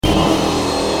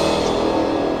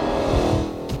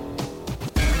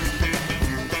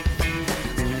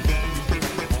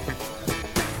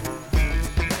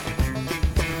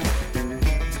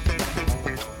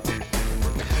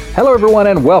Hello, everyone,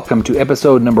 and welcome to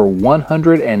episode number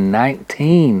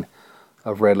 119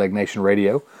 of Redleg Nation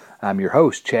Radio. I'm your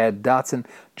host, Chad Dotson.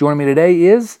 Joining me today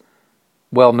is,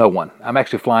 well, no one. I'm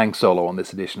actually flying solo on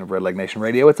this edition of Redleg Nation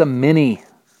Radio. It's a mini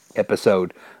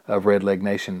episode of Redleg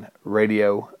Nation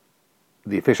Radio,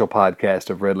 the official podcast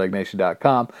of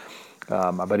RedlegNation.com.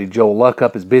 My buddy Joel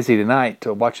Luckup is busy tonight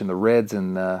watching the Reds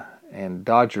and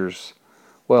Dodgers.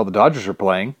 Well, the Dodgers are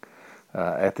playing.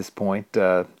 At this point,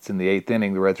 it's in the eighth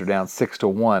inning. The Reds are down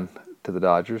 6-1 to the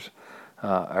Dodgers.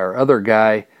 Our other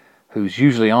guy, who's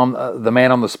usually on the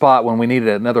man on the spot when we needed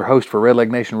another host for Redleg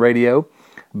Nation Radio,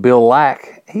 Bill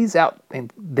Lack, he's out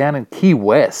down in Key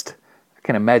West. I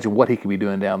can't imagine what he could be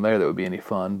doing down there that would be any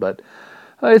fun, but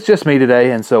it's just me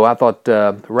today, and so I thought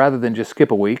rather than just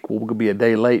skip a week, we'll be a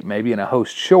day late maybe and a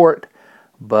host short,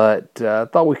 but I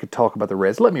thought we could talk about the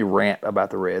Reds. Let me rant about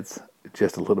the Reds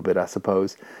just a little bit, I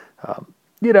suppose.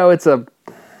 The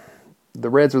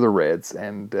Reds are the Reds,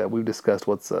 and we've discussed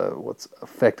what's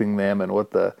affecting them and what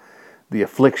the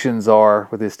afflictions are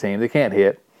with this team. They can't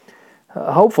hit.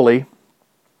 Hopefully,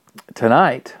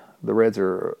 tonight, the Reds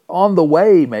are on the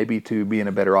way maybe to being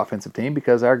a better offensive team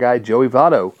because our guy Joey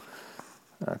Votto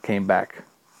came back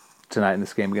tonight in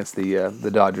this game against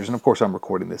the Dodgers. And, of course, I'm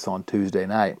recording this on Tuesday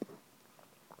night.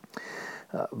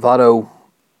 Votto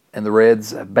and the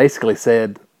Reds have basically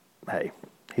said, hey,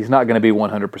 he's not going to be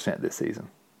 100% this season.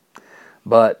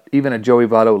 But even a Joey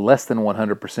Votto less than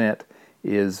 100%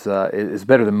 is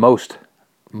better than most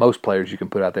players you can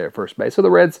put out there at first base. So the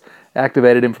Reds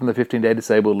activated him from the 15-day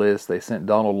disabled list. They sent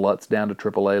Donald Lutz down to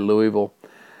AAA Louisville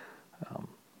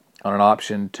on an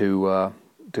option to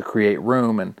create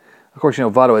room. And, of course,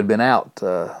 Votto had been out,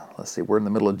 we're in the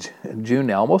middle of June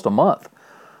now, almost a month,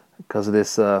 because of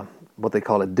this, what they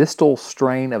call a distal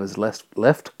strain of his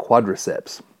left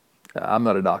quadriceps. I'm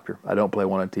not a doctor. I don't play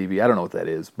one on TV. I don't know what that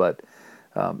is, but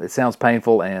it sounds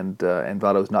painful, and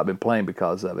Votto's not been playing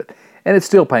because of it. And it's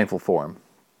still painful for him.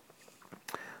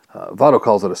 Votto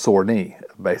calls it a sore knee,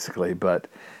 basically, but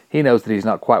he knows that he's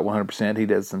not quite 100%. He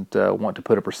doesn't want to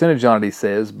put a percentage on it, he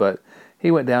says, but he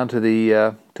went down to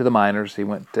the minors. He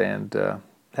went and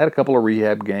had a couple of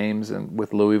rehab games and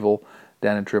with Louisville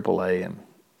down in AAA, and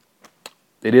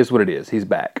it is what it is. He's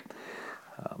back.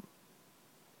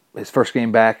 His first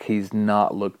game back, he's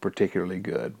not looked particularly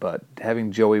good, but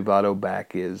having Joey Votto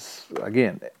back is,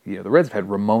 again, the Reds have had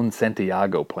Ramon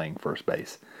Santiago playing first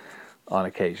base on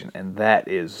occasion, and that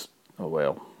is,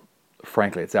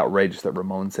 frankly, it's outrageous that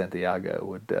Ramon Santiago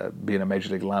would be in a Major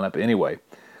League lineup anyway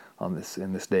in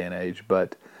this day and age,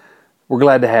 but we're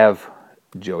glad to have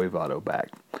Joey Votto back.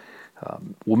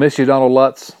 We'll miss you, Donald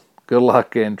Lutz. Good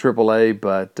luck in AAA,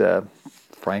 but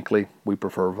frankly, we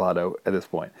prefer Votto at this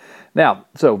point. Now,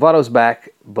 so Votto's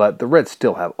back, but the Reds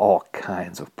still have all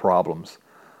kinds of problems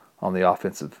on the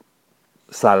offensive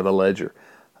side of the ledger.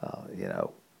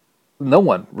 No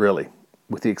one really,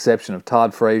 with the exception of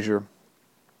Todd Frazier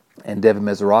and Devin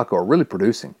Mesoraco, are really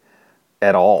producing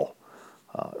at all.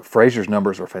 Frazier's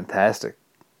numbers are fantastic,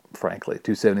 frankly.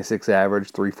 276 average,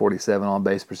 347 on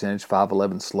base percentage,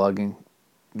 511 slugging.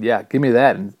 Yeah, give me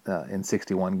that in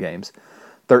 61 games.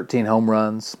 13 home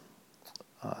runs,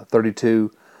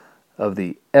 32 of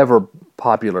the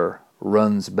ever-popular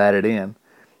runs batted in.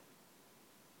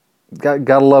 Got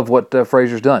to love what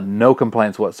Frazier's done. No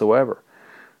complaints whatsoever.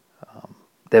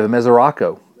 Devin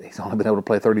Mesoraco, he's only been able to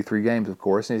play 33 games, of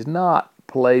course, and he's not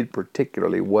played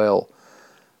particularly well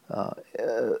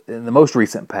in the most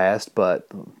recent past, but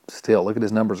still, look at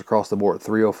his numbers across the board.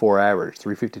 304 average,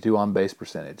 352 on-base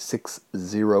percentage,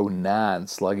 609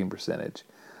 slugging percentage.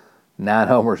 9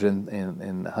 homers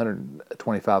in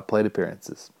 125 plate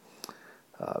appearances.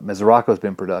 Mesoraco's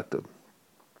been productive.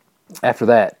 After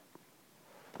that,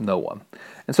 no one.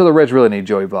 And so the Reds really need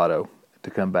Joey Votto to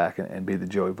come back and be the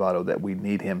Joey Votto that we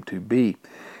need him to be.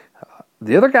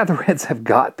 The other guy the Reds have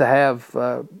got to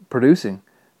have producing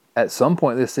at some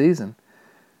point this season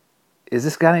is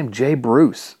this guy named Jay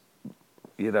Bruce.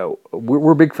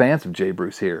 We're big fans of Jay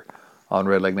Bruce here on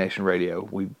Redleg Nation Radio.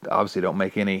 We obviously don't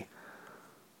make any...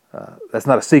 that's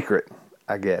not a secret,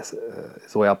 I guess,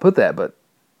 is the way I'll put that. But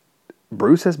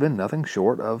Bruce has been nothing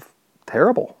short of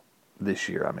terrible this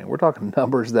year. I mean, we're talking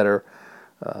numbers that are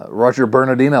Roger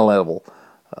Bernardino level,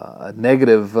 a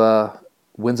negative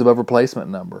wins above replacement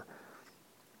number,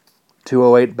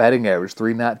 208 batting average,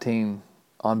 319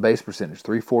 on base percentage,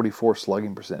 344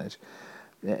 slugging percentage,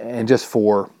 and just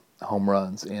 4 home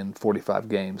runs in 45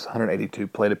 games, 182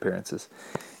 plate appearances.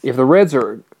 If the Reds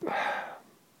are...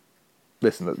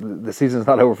 Listen, the season's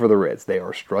not over for the Reds. They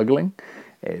are struggling.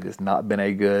 It has not been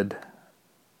a good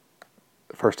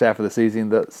first half of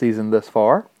the season thus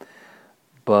far.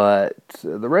 But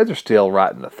the Reds are still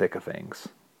right in the thick of things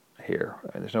here.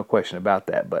 I mean, there's no question about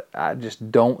that. But I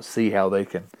just don't see how they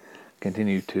can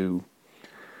continue to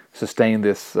sustain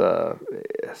this.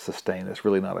 Sustain this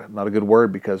really not a good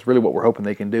word, because really what we're hoping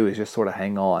they can do is just sort of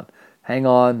hang on,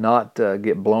 not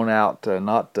get blown out,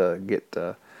 not get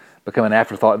become an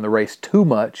afterthought in the race too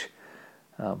much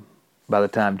by the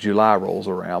time July rolls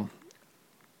around.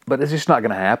 But it's just not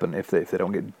going to happen if they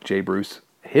don't get Jay Bruce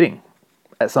hitting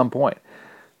at some point.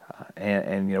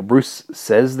 And you know, Bruce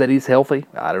says that he's healthy.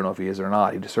 I don't know if he is or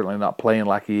not. He's certainly not playing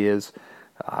like he is.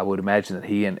 I would imagine that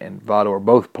he and Votto are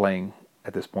both playing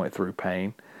at this point through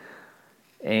pain.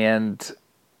 And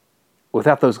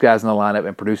without those guys in the lineup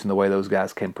and producing the way those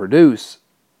guys can produce,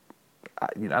 I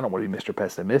don't want to be Mr.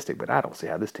 Pessimistic, but I don't see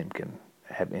how this team can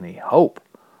have any hope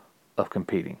of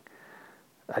competing.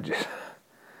 I just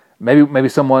maybe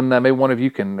one of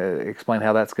you can explain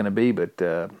how that's going to be, but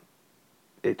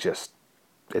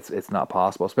it's not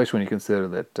possible, especially when you consider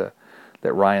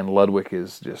that Ryan Ludwig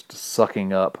is just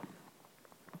sucking up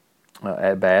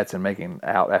at bats and making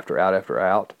out after out after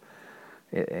out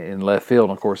in left field.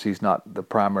 And of course, he's not the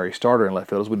primary starter in left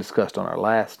field, as we discussed on our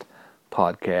last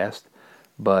podcast.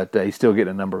 But he's still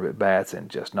getting a number of at bats and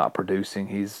just not producing.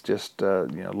 He's just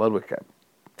Ludwig.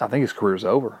 I think his career's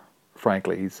over.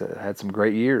 Frankly, he's had some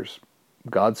great years.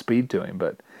 Godspeed to him,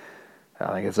 but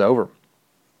I think it's over.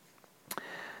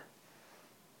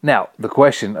 Now, the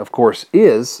question, of course,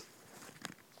 is,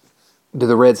 do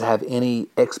the Reds have any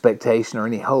expectation or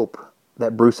any hope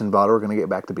that Bruce and Votto are going to get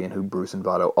back to being who Bruce and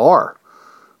Votto are,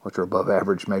 which are above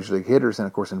average Major League hitters, and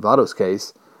of course in Votto's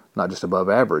case, not just above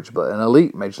average, but an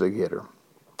elite Major League hitter?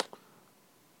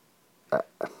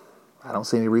 I don't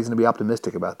see any reason to be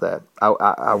optimistic about that.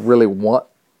 I really want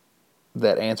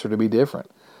that answer to be different.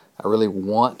 I really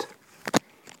want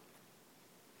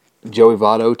Joey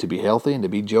Votto to be healthy and to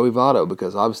be Joey Votto,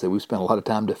 because obviously we've spent a lot of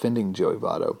time defending Joey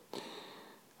Votto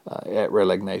at Red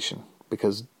Leg Nation,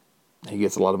 because he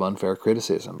gets a lot of unfair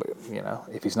criticism. But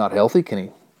if he's not healthy,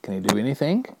 can he do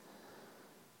anything?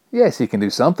 Yes, he can do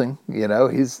something.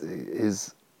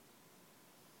 His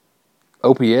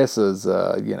OPS is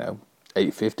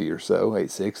 850 or so,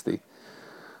 860,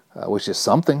 which is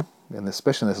something, and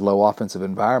especially in this low offensive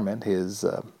environment.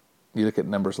 You look at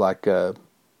numbers like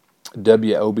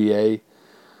WOBA,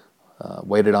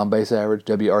 weighted on base average,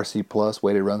 WRC plus,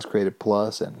 weighted runs created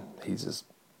plus, and he's just,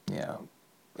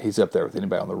 he's up there with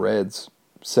anybody on the Reds.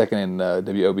 Second in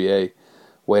WOBA,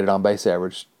 weighted on base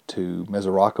average, to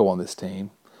Mesoraco on this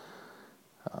team.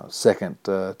 Second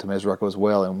to Mesoraco as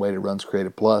well in weighted runs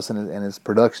created plus, and his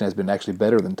production has been actually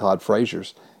better than Todd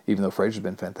Frazier's, even though Frazier's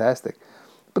been fantastic.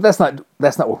 But that's not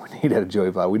what we need out of Joey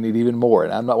Votto. We need even more.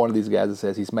 And I'm not one of these guys that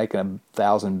says he's making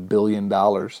 $1,000 billion.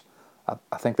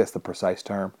 I think that's the precise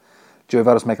term. Joey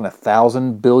Votto's making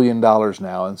 $1,000 billion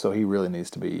now, and so he really needs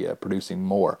to be producing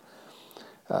more.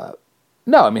 No,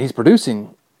 I mean, he's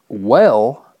producing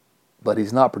well, but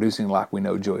he's not producing like we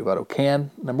know Joey Votto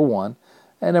can, number one.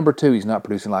 And number two, he's not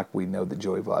producing like we know that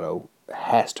Joey Votto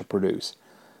has to produce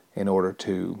in order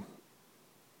to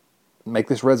make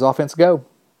this Reds offense go.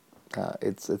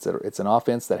 It's an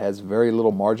offense that has very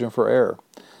little margin for error.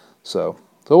 So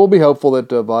we'll be hopeful that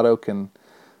Votto can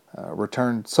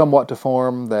return somewhat to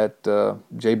form, that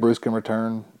Jay Bruce can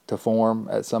return to form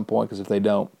at some point, because if they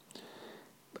don't,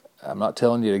 I'm not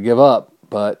telling you to give up,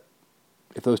 but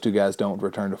if those two guys don't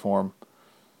return to form,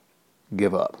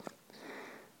 give up.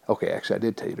 Okay, actually, I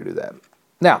did tell you to do that.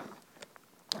 Now,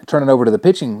 turning over to the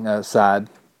pitching side,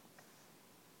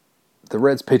 the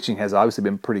Reds' pitching has obviously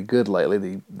been pretty good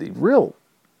lately. The real,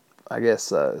 I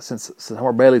guess, since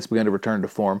Homer Bailey's begun to return to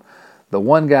form, the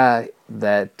one guy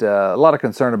that a lot of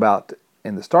concern about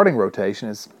in the starting rotation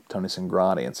is Tony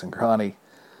Cingrani. And Cingrani,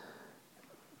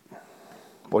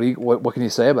 what can you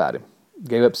say about him?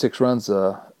 Gave up 6 runs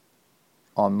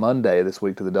on Monday this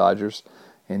week to the Dodgers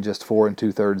in just 4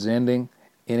 2/3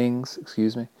 innings.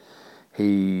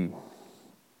 He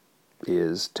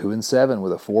is 2-7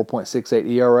 with a 4.68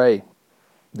 ERA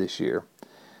this year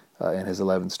in his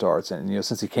 11 starts. And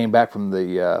since he came back from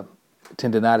the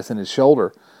tendonitis in his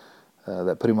shoulder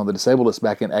that put him on the disabled list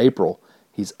back in April,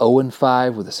 he's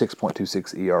 0-5 with a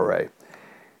 6.26 ERA.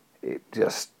 It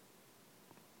just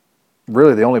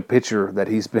really the only pitcher that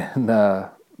he's been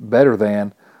better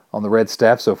than on the Reds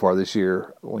staff so far this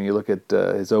year, when you look at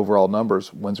his overall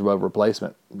numbers, wins above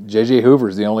replacement. J.J.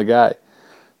 Hoover's the only guy.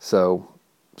 So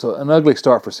an ugly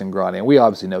start for Cingrani, and we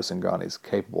obviously know Cingrani is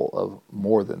capable of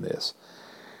more than this.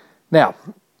 Now,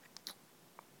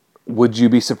 would you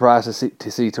be surprised to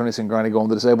see Tony Cingrani go on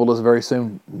the disabled list very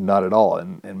soon? Not at all.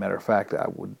 And matter of fact, I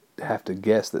would have to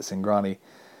guess that Cingrani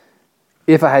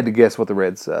if I had to guess what the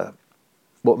Reds,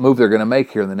 what move they're going to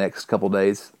make here in the next couple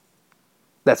days,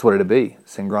 that's what it'd be.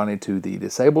 Cingrani to the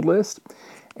disabled list,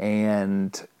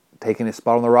 and taking his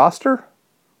spot on the roster,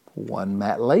 one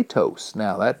Matt Latos.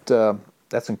 Now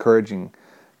that's encouraging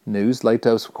news.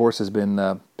 Latos, of course, has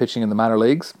been pitching in the minor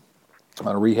leagues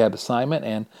on a rehab assignment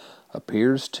and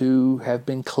appears to have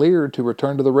been cleared to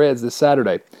return to the Reds this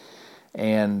Saturday.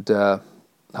 And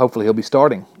hopefully he'll be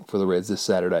starting for the Reds this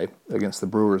Saturday against the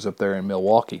Brewers up there in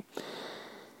Milwaukee.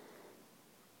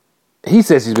 He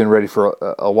says he's been ready for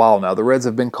a while now. The Reds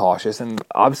have been cautious, and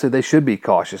obviously they should be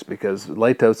cautious because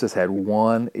Latos has had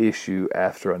one issue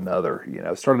after another.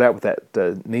 It started out with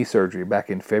that knee surgery back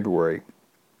in February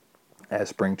as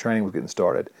spring training was getting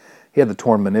started. He had the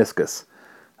torn meniscus,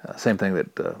 same thing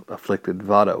that afflicted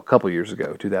Votto a couple years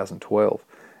ago, 2012.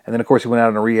 And then, of course, he went out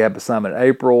on a rehab assignment in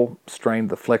April,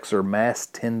 strained the flexor mass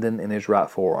tendon in his right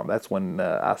forearm. That's when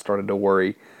I started to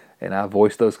worry, and I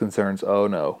voiced those concerns. Oh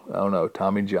no,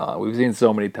 Tommy John. We've seen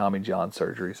so many Tommy John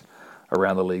surgeries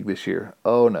around the league this year.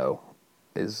 Oh no,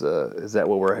 is that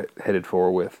what we're headed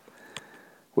for with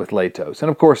Latos?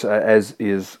 And of course, as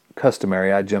is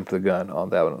customary, I jumped the gun on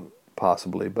that one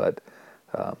possibly, but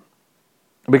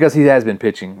because he has been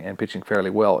pitching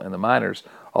fairly well in the minors,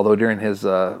 although during his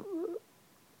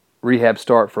rehab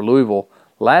start for Louisville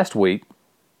last week,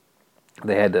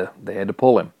 they had to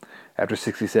pull him after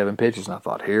 67 pitches, and I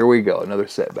thought, here we go, another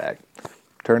setback.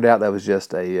 Turned out that was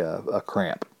just a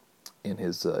cramp in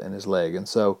his leg, and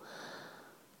so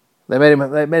they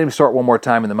made him start one more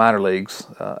time in the minor leagues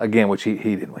again, which he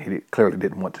clearly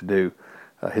didn't want to do.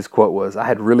 His quote was, "I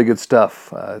had really good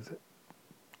stuff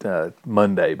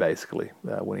Monday, basically,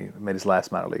 when he made his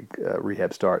last minor league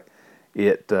rehab start.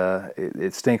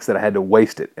 It stinks that I had to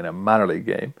waste it in a minor league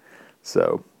game."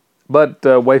 So, but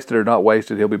wasted or not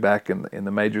wasted, he'll be back in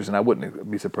the majors, and I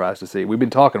wouldn't be surprised to see. We've been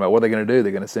talking about what they're going to do.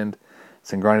 They're going to send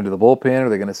Cingrani to the bullpen, or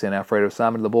they're going to send Alfredo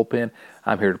Simon to the bullpen.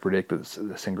 I'm here to predict that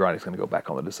Cingrani is going to go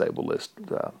back on the disabled list.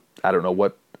 I don't know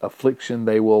what affliction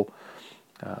they will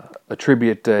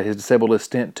attribute his disabled list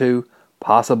stint to.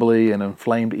 Possibly an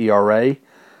inflamed ERA,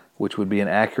 which would be an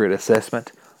accurate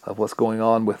assessment of what's going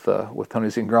on with Tony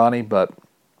Cingrani, but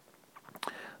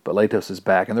Latos is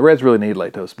back, and the Reds really need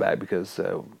Latos back because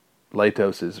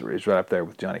Latos is right up there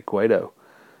with Johnny Cueto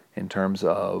in terms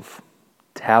of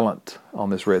talent on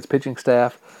this Reds pitching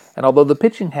staff. And although the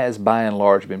pitching has by and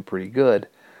large been pretty good,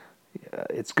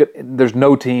 it's good. There's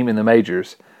no team in the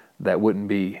majors that wouldn't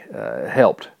be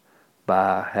helped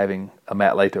by having a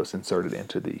Matt Latos inserted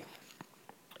into the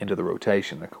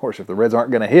rotation. Of course, if the Reds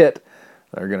aren't going to hit,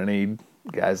 they're going to need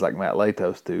guys like Matt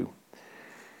Latos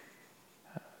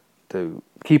to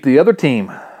keep the other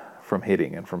team from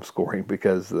hitting and from scoring,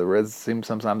 because the Reds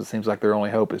sometimes it seems like their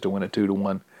only hope is to win a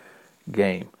 2-1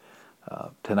 game.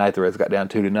 Tonight the Reds got down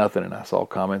 2-0, and I saw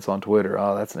comments on Twitter,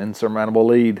 "Oh, that's an insurmountable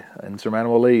lead." And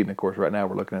of course, right now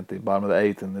we're looking at the bottom of the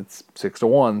 8th, and it's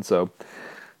 6-1. So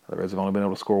the Reds have only been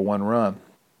able to score one run.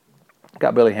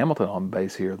 Got Billy Hamilton on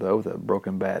base here though with a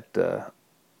broken bat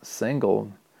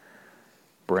single.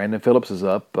 Brandon Phillips is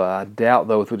up. I doubt,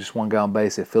 though, with just one guy on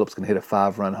base, if Phillips can hit a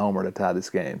 5-run homer to tie this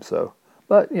game. So,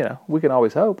 but we can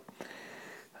always hope.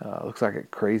 Looks like a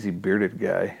crazy bearded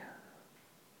guy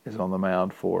is on the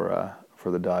mound for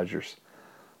the Dodgers.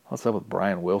 What's up with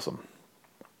Brian Wilson?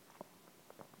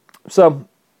 So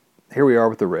here we are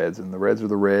with the Reds, and the Reds are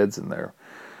the Reds, and they're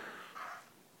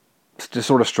just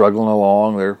sort of struggling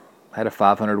along. They had a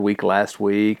 500 week last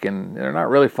week, and they're not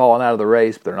really falling out of the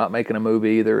race, but they're not making a move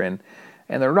either, and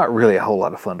they're not really a whole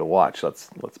lot of fun to watch. Let's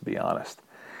be honest.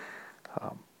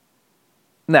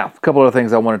 Now, a couple other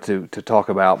things I wanted to talk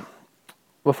about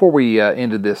before we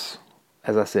ended this,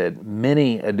 as I said,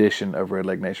 mini edition of Red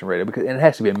Leg Nation Radio, and it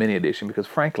has to be a mini edition because,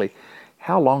 frankly,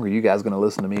 how long are you guys going to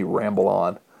listen to me ramble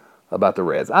on about the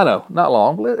Reds? I know, not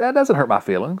long. That doesn't hurt my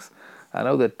feelings. I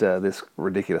know that this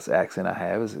ridiculous accent I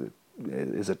have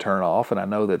is a turn off, and I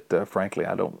know that, frankly,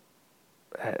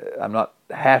 I'm not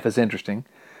half as interesting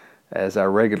as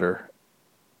our regular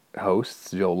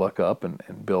hosts, Joe Luckup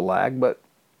and Bill Lag, but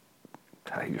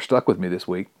you're stuck with me this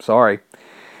week. Sorry.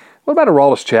 What about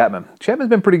Aroldis Chapman? Chapman's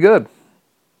been pretty good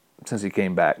since he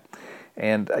came back.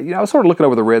 And, I was sort of looking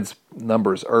over the Reds'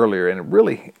 numbers earlier, and it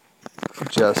really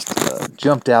just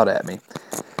jumped out at me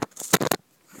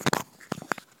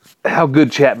how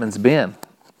good Chapman's been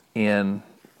in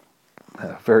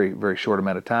a very, very short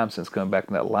amount of time since coming back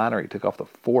from that liner he took off the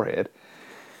forehead.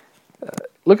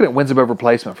 Looking at wins above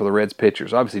replacement for the Reds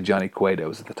pitchers, obviously Johnny Cueto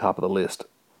is at the top of the list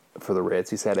for the Reds.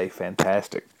 He's had a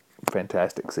fantastic,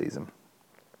 fantastic season.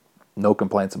 No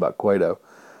complaints about Cueto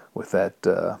with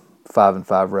that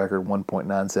 5-5 record,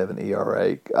 1.97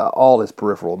 ERA. All his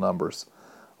peripheral numbers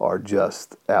are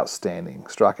just outstanding.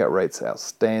 Strikeout rate's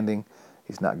outstanding.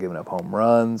 He's not giving up home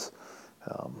runs.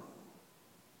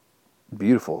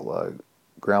 Beautiful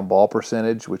ground ball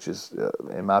percentage, which is,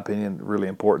 in my opinion, really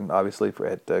important, obviously,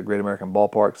 at Great American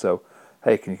Ballpark. So,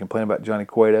 hey, can you complain about Johnny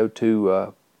Cueto?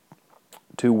 Two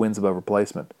wins above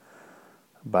replacement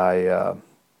by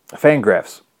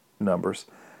Fangraphs numbers.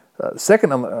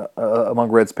 Second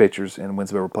among Reds pitchers in wins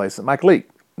above replacement, Mike Leake.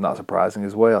 Not surprising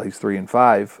as well. He's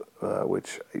 3-5,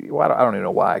 which I don't even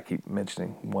know why I keep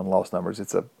mentioning one-loss numbers.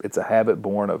 It's a habit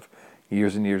born of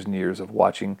years and years and years of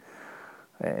watching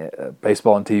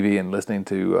baseball on TV and listening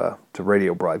to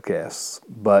radio broadcasts.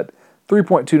 But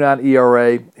 3.29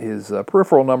 ERA. His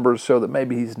peripheral numbers show that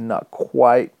maybe he's not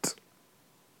quite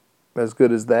as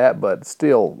good as that, but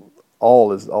still,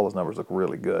 all his numbers look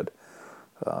really good.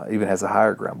 Even has a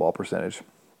higher ground ball percentage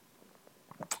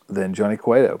than Johnny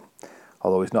Cueto,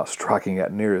 although he's not striking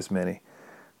out near as many.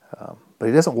 But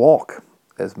he doesn't walk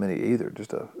as many either.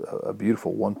 Just a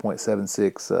beautiful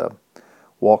 1.76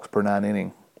 walks per 9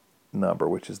 inning number,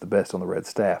 which is the best on the Reds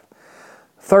staff.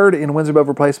 Third in wins above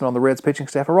replacement on the Reds pitching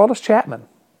staff, Aroldis Chapman.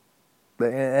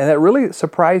 And that really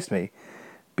surprised me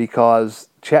because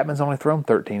Chapman's only thrown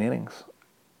 13 innings.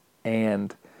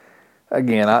 And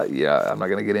again, I'm not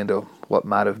going to get into what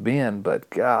might have been, but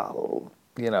God,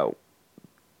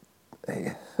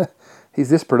 he's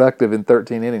this productive in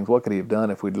 13 innings. What could he have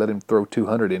done if we'd let him throw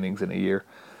 200 innings in a year?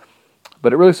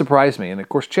 But it really surprised me. And of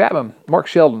course, Chapman, Mark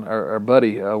Sheldon, our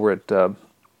buddy over at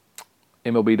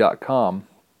MLB.com,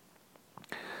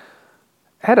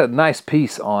 had a nice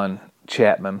piece on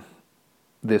Chapman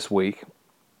this week,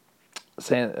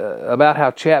 saying about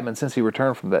how Chapman, since he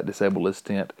returned from that disabled list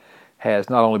stint, has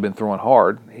not only been throwing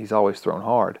hard, he's always thrown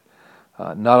hard,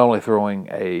 not only throwing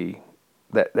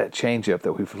that changeup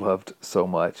that we've loved so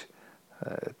much,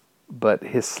 but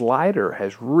his slider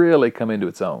has really come into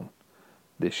its own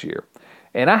this year.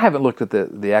 And I haven't looked at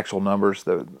the actual numbers,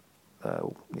 in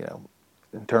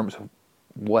terms of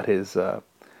what his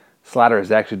slider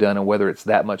has actually done and whether it's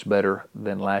that much better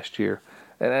than last year.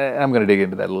 And I'm going to dig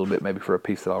into that a little bit, maybe for a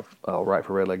piece that I'll write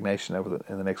for Red Leg Nation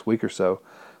in the next week or so.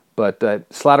 But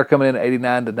slider coming in at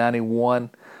 89 to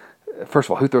 91. First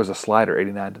of all, who throws a slider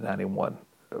 89 to 91?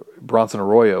 Bronson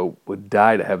Arroyo would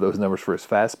die to have those numbers for his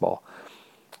fastball.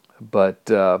 But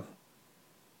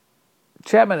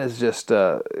Chapman is just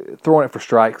throwing it for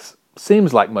strikes.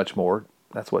 Seems like much more.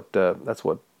 That's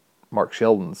what Mark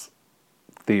Sheldon's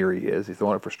theory is. He's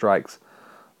throwing it for strikes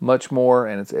much more,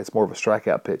 and it's more of a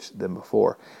strikeout pitch than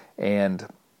before. And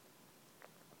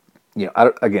I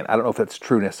don't know if that's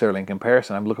true necessarily in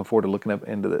comparison. I'm looking forward to looking up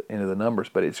into the numbers,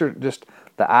 but it's just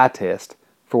the eye test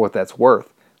for what that's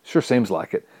worth. Sure seems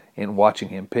like it in watching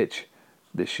him pitch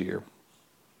this year.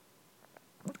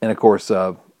 And of course,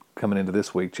 coming into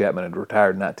this week, Chapman had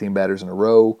retired 19 batters in a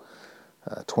row,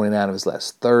 29 of his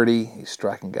last 30. He's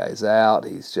striking guys out.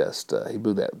 He's just he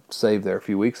blew that save there a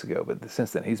few weeks ago, but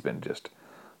since then he's been just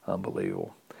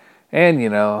unbelievable.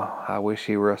 And I wish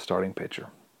he were a starting pitcher.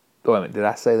 Oh, I mean, did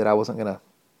I say that I wasn't going to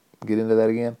get into that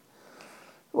again?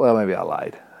 Well, maybe I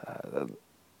lied.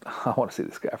 I want to see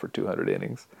this guy for 200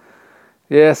 innings.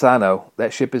 Yes, I know.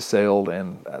 That ship has sailed,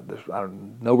 and there's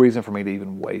no reason for me to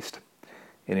even waste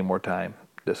any more time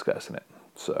discussing it.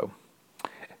 So,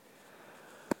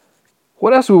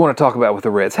 what else do we want to talk about with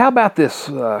the Reds? How about this?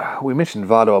 We mentioned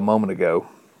Votto a moment ago.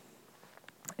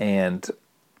 And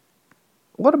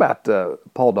what about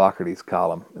Paul Daugherty's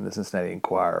column in the Cincinnati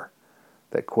Enquirer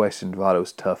that questioned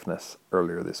Votto's toughness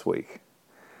earlier this week?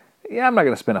 Yeah, I'm not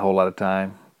going to spend a whole lot of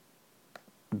time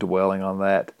dwelling on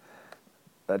that.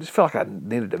 I just felt like I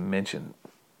needed to mention.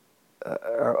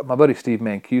 My buddy Steve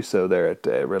Mancuso there at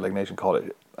Red Leg Nation called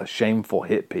it a shameful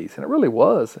hit piece, and it really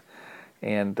was.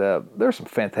 And there's some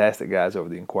fantastic guys over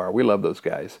the Enquirer. We love those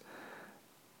guys.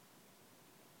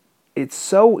 It's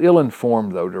so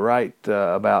ill-informed, though, to write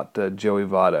about Joey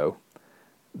Votto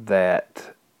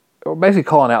that, or basically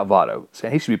calling out Votto,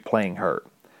 saying he should be playing hurt.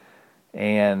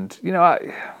 And,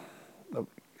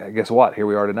 I guess what? Here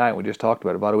we are tonight. We just talked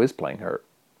about it. Votto is playing hurt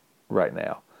right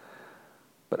now.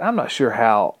 But I'm not sure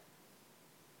how.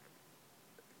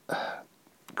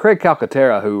 Craig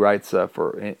Calcaterra, who writes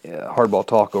for Hardball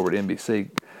Talk over at NBC,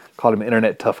 called him an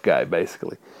internet tough guy,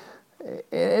 basically.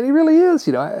 And he really is.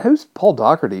 Who's Paul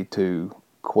Daugherty to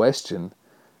question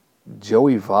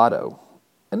Joey Votto?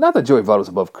 And not that Joey Votto's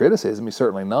above criticism. He's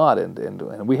certainly not.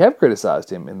 And we have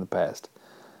criticized him in the past.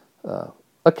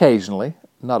 Occasionally.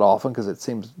 Not often, because it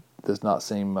does not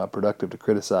seem productive to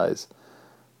criticize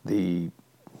the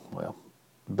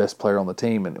best player on the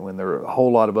team, and when there are a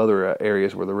whole lot of other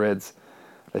areas where the Reds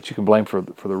that you can blame for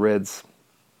the Reds'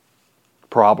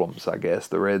 problems, I guess,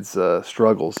 the Reds'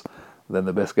 struggles, than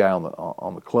the best guy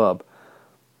on the club.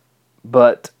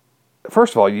 But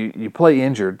first of all, you play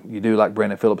injured, you do like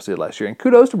Brandon Phillips did last year, and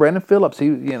kudos to Brandon Phillips.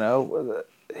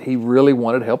 He really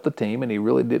wanted to help the team, and he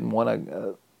really didn't want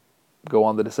to go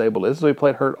on the disabled list, so he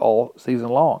played hurt all season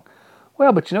long.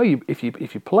 Well, but if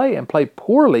you play and play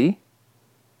poorly,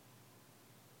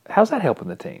 how's that helping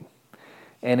the team?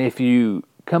 And if you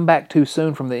come back too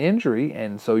soon from the injury,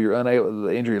 and so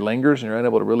the injury lingers, and you're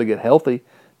unable to really get healthy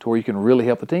to where you can really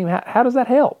help the team, how does that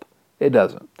help? It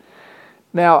doesn't.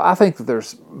 Now, I think that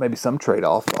there's maybe some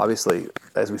trade-off. Obviously,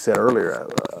 as we said earlier,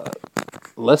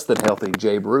 less than healthy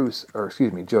Joey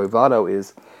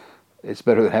Votto it's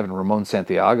better than having Ramon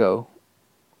Santiago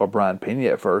or Brian Pena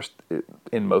at first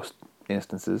in most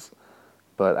instances.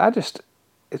 But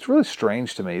it's really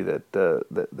strange to me that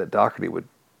Doherty would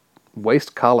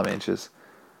waste column inches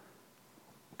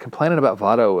complaining about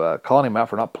Votto, calling him out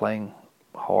for not playing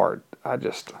hard.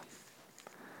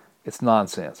 It's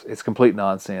nonsense. It's complete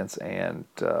nonsense, and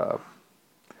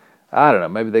I don't know.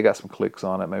 Maybe they got some clicks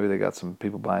on it. Maybe they got some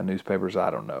people buying newspapers.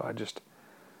 I don't know.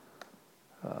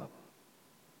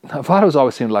 Votto's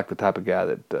always seemed like the type of guy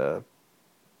that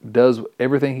does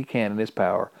everything he can in his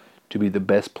power to be the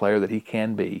best player that he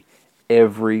can be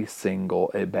every single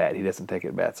at-bat. He doesn't take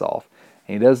at-bats off.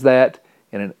 And he does that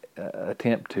in an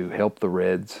attempt to help the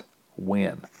Reds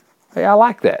win. Hey, I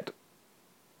like that.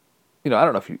 I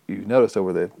don't know if you've noticed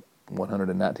over the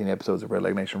 119 episodes of Red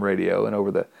Leg Nation Radio and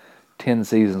over the 10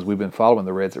 seasons we've been following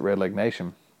the Reds at Red Leg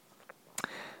Nation,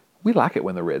 we like it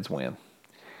when the Reds win.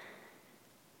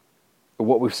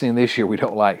 What we've seen this year, we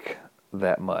don't like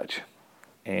that much.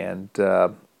 And,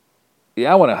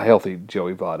 I want a healthy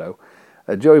Joey Votto.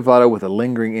 Joey Votto with a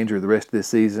lingering injury the rest of this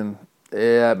season,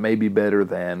 it may be better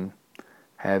than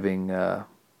having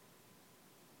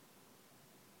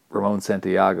Ramon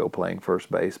Santiago playing first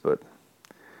base, but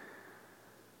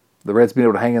the Reds being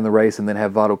able to hang in the race and then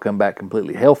have Votto come back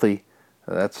completely healthy,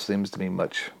 that seems to me a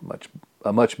much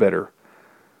better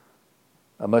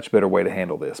way to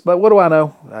handle this. But what do I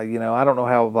know? I don't know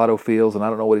how Votto feels, and I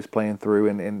don't know what he's playing through.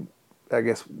 And I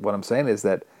guess what I'm saying is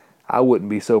that I wouldn't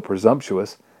be so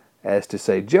presumptuous as to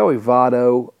say, Joey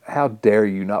Votto, how dare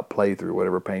you not play through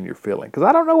whatever pain you're feeling? Because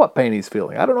I don't know what pain he's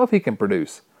feeling. I don't know if he can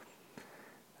produce.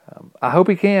 I hope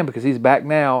he can, because he's back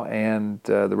now, and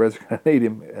the Reds are going to need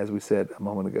him, as we said a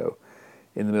moment ago,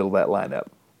 in the middle of that lineup.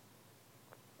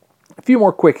 A few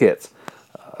more quick hits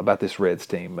about this Reds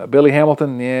team. Billy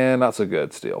Hamilton, not so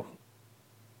good still.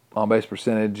 On-base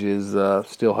percentage is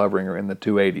still hovering in the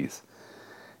 280s,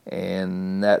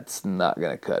 and that's not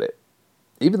going to cut it.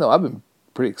 Even though I've been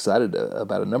pretty excited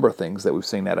about a number of things that we've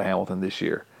seen out of Hamilton this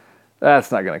year,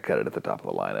 that's not going to cut it at the top of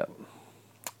the lineup.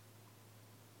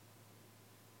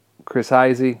 Chris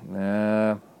Heisey,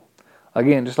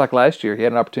 again, just like last year, he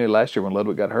had an opportunity last year when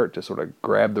Ludwig got hurt to sort of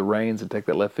grab the reins and take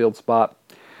that left field spot.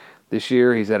 This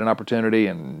year, he's had an opportunity,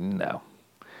 and no.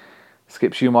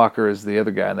 Skip Schumacher is the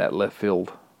other guy in that left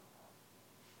field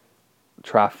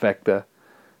trifecta.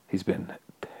 He's been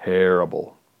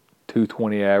terrible.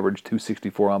 220 average,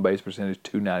 264 on-base percentage,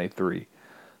 293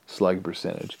 slug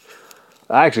percentage.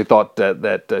 I actually thought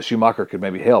that Schumacher could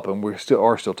maybe help, and we are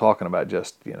still talking about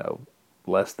just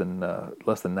less than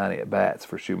 90 at bats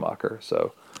for Schumacher.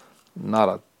 So not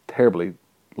a terribly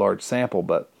large sample,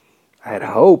 but I had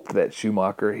hoped that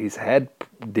Schumacher, he's had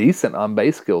decent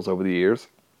on-base skills over the years.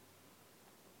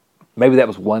 Maybe that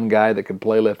was one guy that could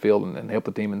play left field and help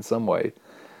the team in some way.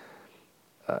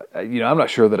 I'm not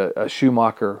sure that a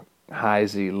Schumacher,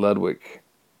 Heisey, Ludwig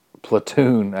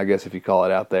platoon, I guess if you call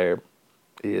it out there,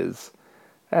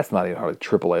 that's not even hardly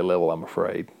AAA level, I'm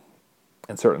afraid.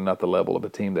 And certainly not the level of a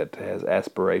team that has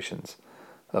aspirations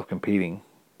of competing,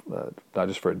 not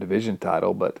just for a division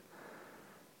title, but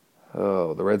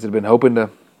the Reds had been hoping to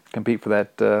compete for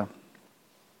that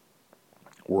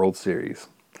World Series.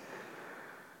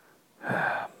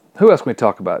 Who else can we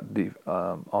talk about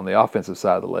on the offensive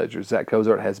side of the ledger? Zach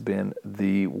Cozart has been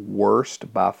the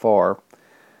worst by far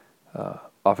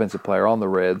offensive player on the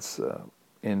Reds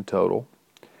in total.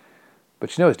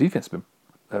 But his defense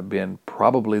has been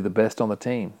probably the best on the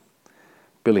team.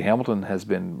 Billy Hamilton has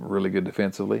been really good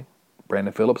defensively.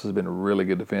 Brandon Phillips has been really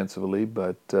good defensively,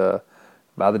 but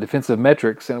by the defensive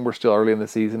metrics, and we're still early in the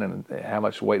season, and how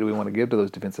much weight do we want to give to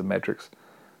those defensive metrics,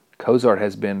 Cozart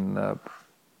has been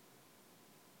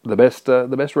the best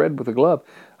Red with the glove.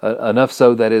 Enough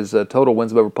so that his total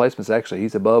wins above replacements, actually,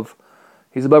 he's above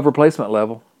replacement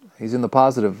level. He's in the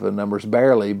positive numbers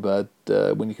barely, but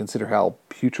when you consider how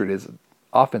putrid his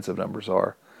offensive numbers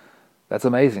are, That's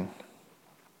amazing.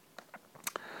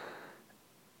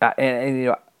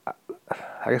 And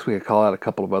I guess we could call out a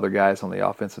couple of other guys on the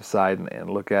offensive side and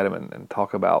look at them and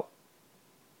talk about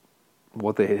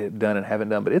what they had done and haven't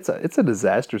done. But it's a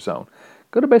disaster zone.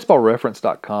 Go to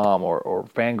baseballreference.com or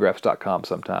fangraphs.com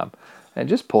sometime and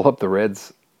just pull up the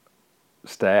Reds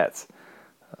stats.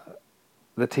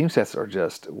 The team stats are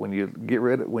just, when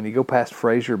you go past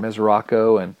Frazier,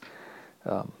 Mesoraco,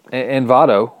 and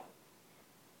Votto,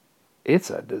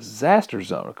 it's a disaster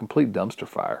zone, a complete dumpster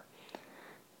fire.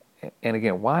 And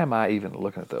again, why am I even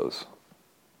looking at those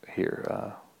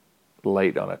here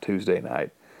late on a Tuesday night?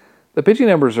 The pitching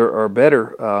numbers are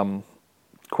better.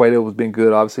 Cueto has been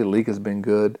good. Obviously, Leake has been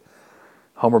good.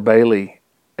 Homer Bailey,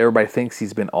 everybody thinks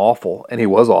he's been awful, and he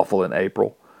was awful in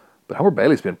April. But Homer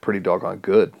Bailey's been pretty doggone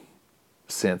good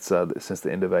since the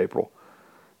end of April,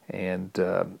 and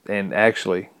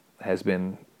actually has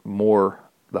been more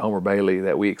the Homer Bailey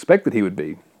that we expected he would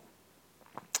be.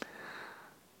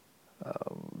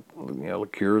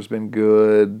 LeCure's been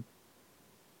good.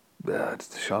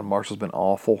 Sean Marshall's been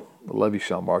awful. I love you,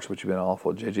 Sean Marshall, but you've been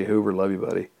awful. J.J. Hoover, love you,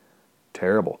 buddy.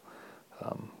 Terrible.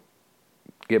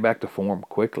 Get back to form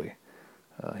quickly.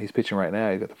 He's pitching right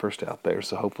now. He's got the first out there,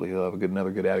 so hopefully he'll have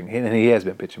another good outing. And he has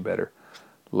been pitching better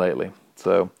lately.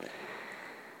 So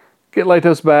get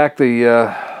Latos back.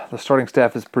 The starting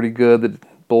staff is pretty good. The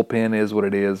bullpen is what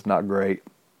it is. Not great.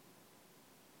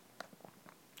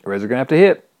 The Reds are going to have to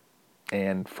hit.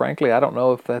 And frankly, I don't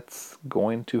know if that's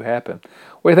going to happen.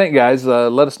 What do you think, guys?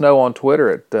 Let us know on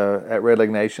Twitter at Red Leg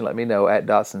Nation. Let me know at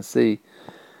DotsonC.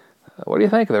 What do you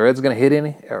think? Are the Reds going to hit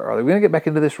any? Are they going to get back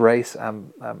into this race?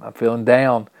 I'm feeling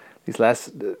down.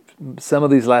 Some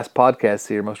of these last podcasts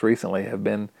here, most recently, have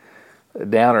been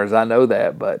downers. I know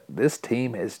that, but this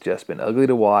team has just been ugly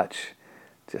to watch.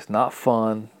 Just not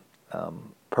fun.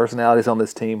 Personalities on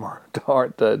this team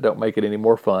don't make it any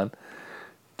more fun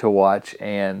to watch,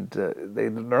 and they're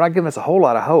not giving us a whole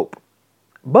lot of hope.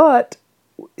 But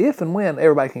if and when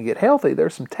everybody can get healthy,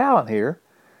 there's some talent here.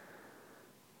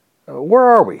 Where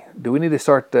are we? Do we need to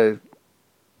start do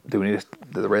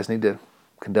the Reds need to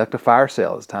conduct a fire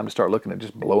sale? It's time to start looking at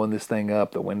just blowing this thing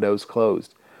up, the window's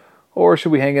closed. Or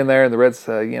should we hang in there and the Reds,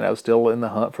 still in the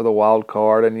hunt for the wild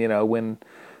card, and, when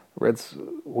the Reds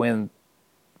win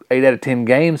 8 out of 10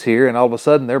 games here, and all of a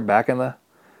sudden they're back in the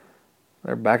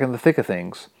thick of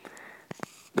things.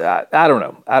 I don't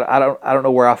know. I don't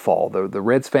know where I fall. The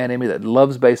Reds fan in me that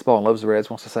loves baseball and loves the Reds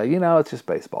wants to say, it's just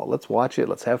baseball. Let's watch it.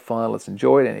 Let's have fun. Let's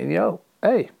enjoy it. And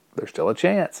hey, there's still a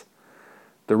chance.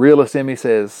 The realist in me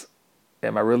says,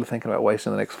 am I really thinking about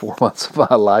wasting the next 4 months of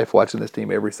my life watching this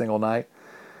team every single night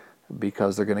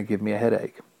because they're going to give me a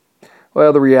headache?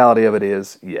 Well, the reality of it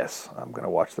is, yes, I'm going to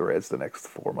watch the Reds the next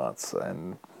 4 months,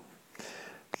 and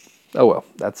oh well,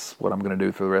 that's what I'm going to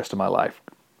do for the rest of my life.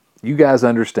 You guys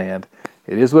understand.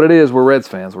 It is what it is. We're Reds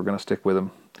fans. We're going to stick with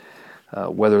them,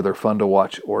 whether they're fun to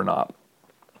watch or not.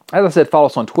 As I said, follow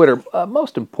us on Twitter.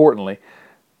 Most importantly,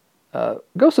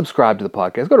 go subscribe to the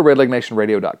podcast. Go to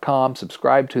redlegnationradio.com.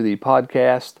 Subscribe to the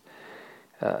podcast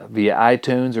via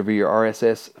iTunes or via your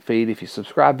RSS feed. If you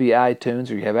subscribe via iTunes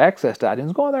or you have access to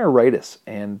iTunes, go on there and rate us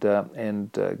and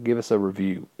give us a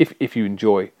review if you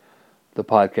enjoy the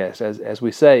podcast. As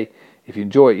we say, if you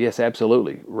enjoy it, yes,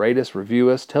 absolutely. Rate us,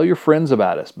 review us, tell your friends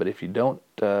about us. But if you don't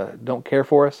care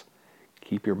for us,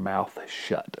 keep your mouth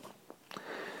shut.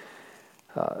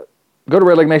 Go to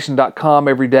redlegnation.com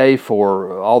every day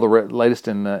for all the latest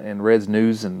in Reds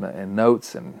news and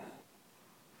notes, and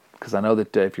because I know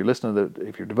that if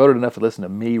you're devoted enough to listen to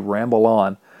me ramble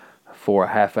on for a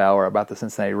half hour about the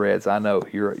Cincinnati Reds, I know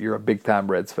you're a big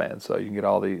time Reds fan. So you can get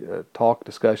all the talk,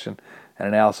 discussion, and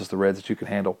analysis of the Reds that you can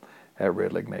handle at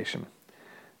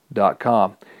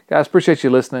redlegnation.com. Guys, appreciate you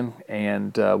listening,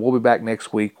 and we'll be back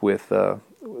next week with the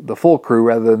full crew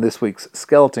rather than this week's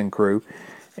skeleton crew.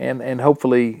 And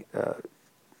hopefully,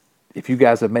 if you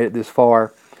guys have made it this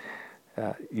far,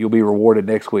 you'll be rewarded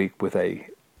next week with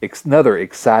another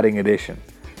exciting edition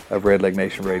of Red Leg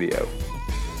Nation Radio.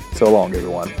 So long,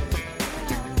 everyone.